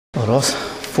Ross.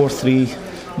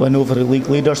 4-3 win over the league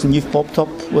leaders, and you've popped up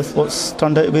with what's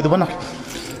turned out to be the winner.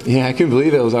 Yeah, I couldn't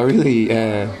believe it. It was a really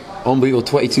unbelievable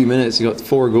 22 minutes. You got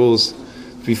 4 goals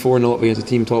before 0 against a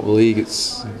team top of the league.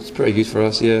 It's pretty good for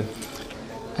us, yeah.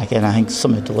 Again, I think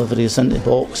some of the deliveries into the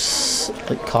box,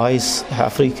 like Kai's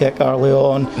free kick early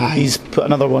on, he's put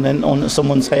another one in onto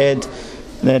someone's head.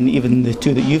 Then even the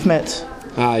 2 that you've met.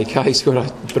 Kai scored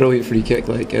a brilliant free kick.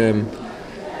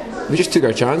 We just took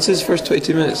our chances first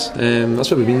 22 minutes.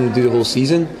 That's what we've been to do the whole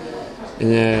season,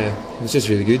 and it was just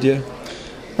really good, yeah.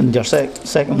 And your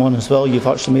second one as well, you've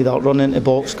actually made that run into the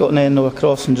box, got an end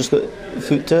across and just got a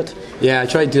foot to it. Yeah, I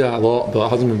tried to do that a lot, but it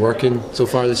hasn't been working so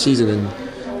far this season.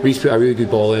 And Reece put a really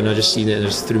good ball in. I just seen it and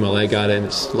just threw my leg at it, and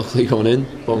it's luckily gone in,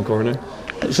 bottom corner.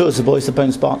 It shows the boys have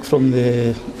bounced back from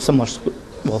the similar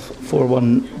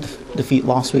 4-1 defeat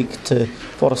last week to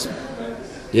Forest.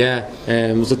 Yeah,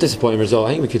 it was a disappointing result.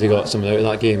 I think we could have got something out of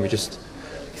that game. We just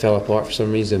fell apart for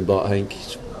some reason, but I think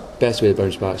the best way to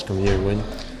bounce back is come here and win.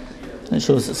 And it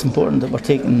shows it's important that we're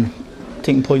taking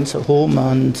points at home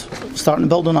and starting to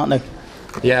build on that now.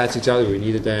 Yeah, that's exactly what we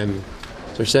needed.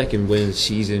 It's our second win of the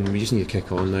season. We just need to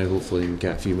kick on now, hopefully, and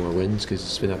get a few more wins, because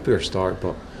it's been a poor start,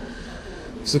 but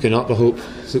it's looking up, I hope.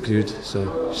 It's looking good,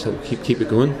 so just have to keep it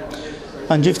going.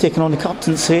 And you've taken on the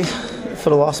captaincy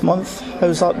for the last month.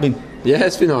 How's that been? Yeah,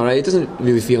 it's been alright. It doesn't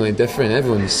really feel any different.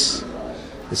 Everyone's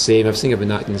the same. I've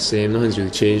been acting the same. Nothing's really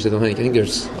changed, I don't think. I think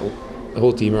there's the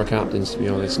whole team are captains, to be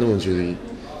honest.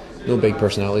 No big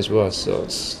personalities with us, so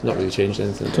it's not really changed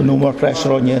anything. So no more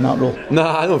pressure on you in that role?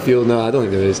 I don't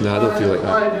think there is. I don't feel like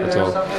that at all.